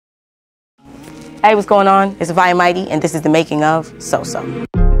Hey, what's going on? It's Haviah Mighty, and this is the making of So So.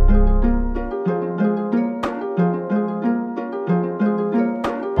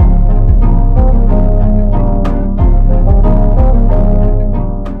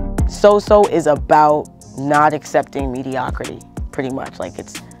 So So is about not accepting mediocrity, pretty much. Like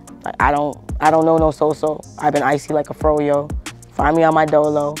it's, like I don't know no So So. I've been icy like a froyo. Find me on my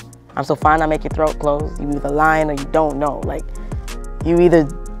dolo. I'm so fine I make your throat close. You either lying or you don't know. Like you either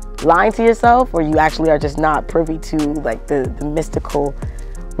lying to yourself or you actually are just not privy to like the mystical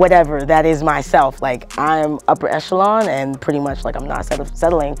whatever that is myself. Like I'm upper echelon and pretty much like I'm not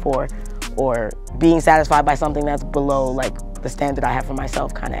settling for or being satisfied by something that's below like the standard I have for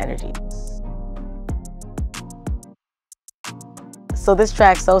myself kind of energy. So this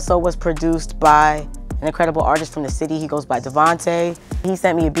track, So So, was produced by an incredible artist from the city. He goes by Devontée. He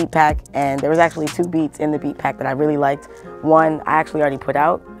sent me a beat pack, and there was actually 2 beats in the beat pack that I really liked. One I actually already put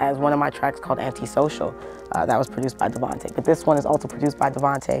out as one of my tracks called Antisocial. That was produced by Devontée, but this one is also produced by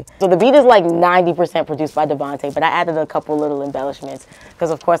Devontée. So the beat is like 90% produced by Devontée, but I added a couple little embellishments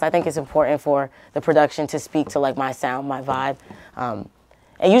because of course I think it's important for the production to speak to like my sound, my vibe.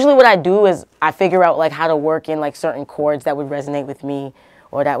 And usually what I do is I figure out like how to work in like certain chords that would resonate with me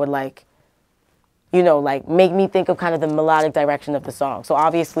or that would like, you know, like make me think of kind of the melodic direction of the song. So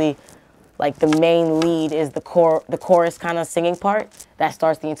obviously like the main lead is the chorus kind of singing part that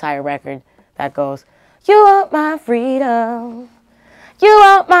starts the entire record that goes, "You want my freedom, you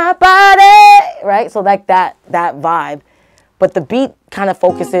want my body," right? So like that vibe. But the beat kind of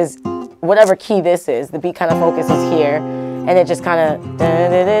focuses, whatever key this is, the beat kind of focuses here, and it just kind of,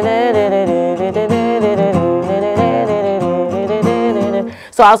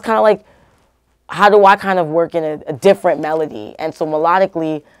 so I was kind of like, how do I kind of work in a different melody? And so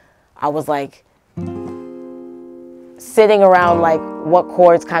melodically, I was like sitting around like what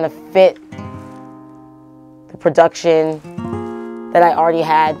chords kind of fit the production that I already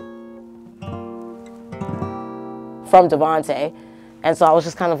had from Devontée. And so I was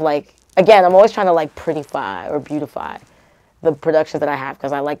just kind of like, again, I'm always trying to like prettify or beautify the productions that I have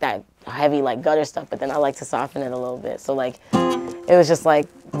because I like that heavy like gutter stuff, but then I like to soften it a little bit. So like, it was just like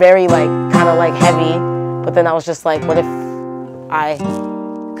very like kind of like heavy, but then I was just like, what if I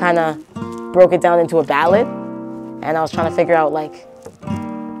kind of broke it down into a ballad? And I was trying to figure out like,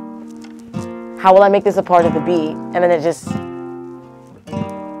 how will I make this a part of the beat? And then it just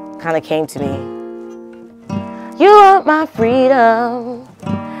kind of came to me. You want my freedom,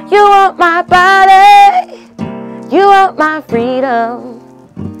 you want my body, you want my freedom,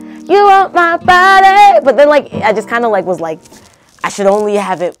 you want my body. But then like, I just kind of like was like, I should only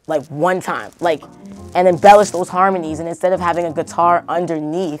have it like one time, like, and embellish those harmonies. And instead of having a guitar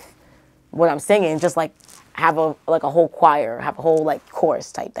underneath what I'm singing, just like have a whole choir, have a whole like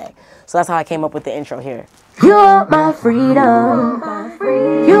chorus type thing. So that's how I came up with the intro here. You want my freedom,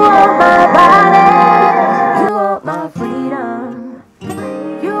 you want my body, you want my freedom,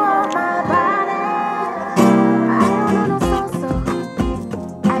 you want my body. I don't know no so-so,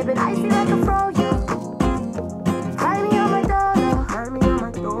 I've been icy like a froyo. Hide me on my door, hide me on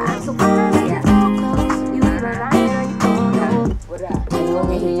my door. I'm so fine, I make it so close. You either lying or you don't know. What up? You want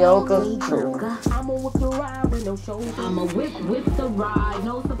me Hioka?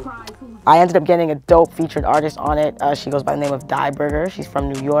 I ended up getting a dope featured artist on it. She goes by the name of Dai Burger. She's from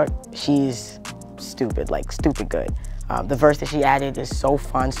New York. She's stupid, like stupid good. The verse that she added is so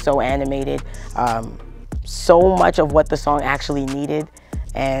fun, so animated, so much of what the song actually needed.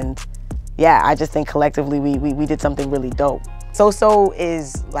 And yeah, I just think collectively we did something really dope. So So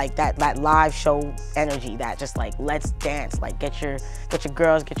is like that live show energy, that just like, let's dance, like get your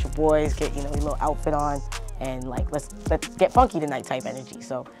girls, get your boys, get, you know, your little outfit on, and like let's get funky tonight type energy.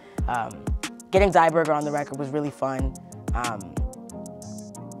 So getting Dai Burger on the record was really fun.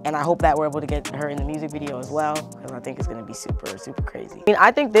 And I hope that we're able to get her in the music video as well, because I think it's gonna be super, super crazy. I mean,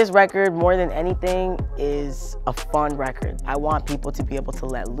 I think this record, more than anything, is a fun record. I want people to be able to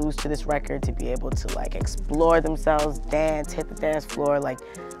let loose to this record, to be able to like explore themselves, dance, hit the dance floor, like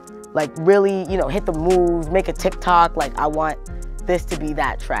really, you know, hit the moves, make a TikTok. Like I want this to be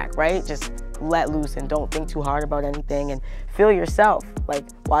that track, right? Just let loose and don't think too hard about anything and feel yourself. Like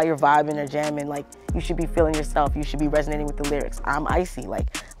while you're vibing or jamming, like you should be feeling yourself. You should be resonating with the lyrics. I'm icy, like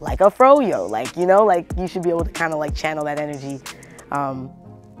a froyo, like, you know, like you should be able to kind of like channel that energy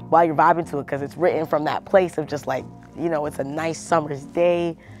while you're vibing to it, because it's written from that place of just like, you know, it's a nice summer's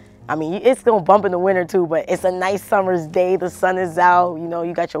day. I mean, it's gonna bump in the winter too, but it's a nice summer's day. The sun is out, you know,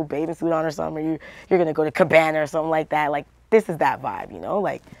 you got your bathing suit on or something, or you're gonna go to Cabana or something like that. Like this is that vibe, you know,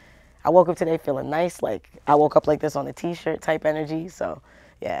 like I woke up today feeling nice. Like I woke up like this on a t-shirt type energy. So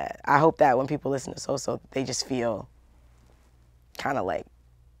Yeah, I hope that when people listen to So, they just feel kind of like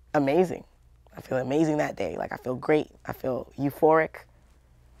amazing. I feel amazing that day. Like I feel great. I feel euphoric.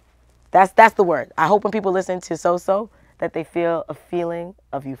 That's the word. I hope when people listen to So that they feel a feeling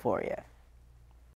of euphoria.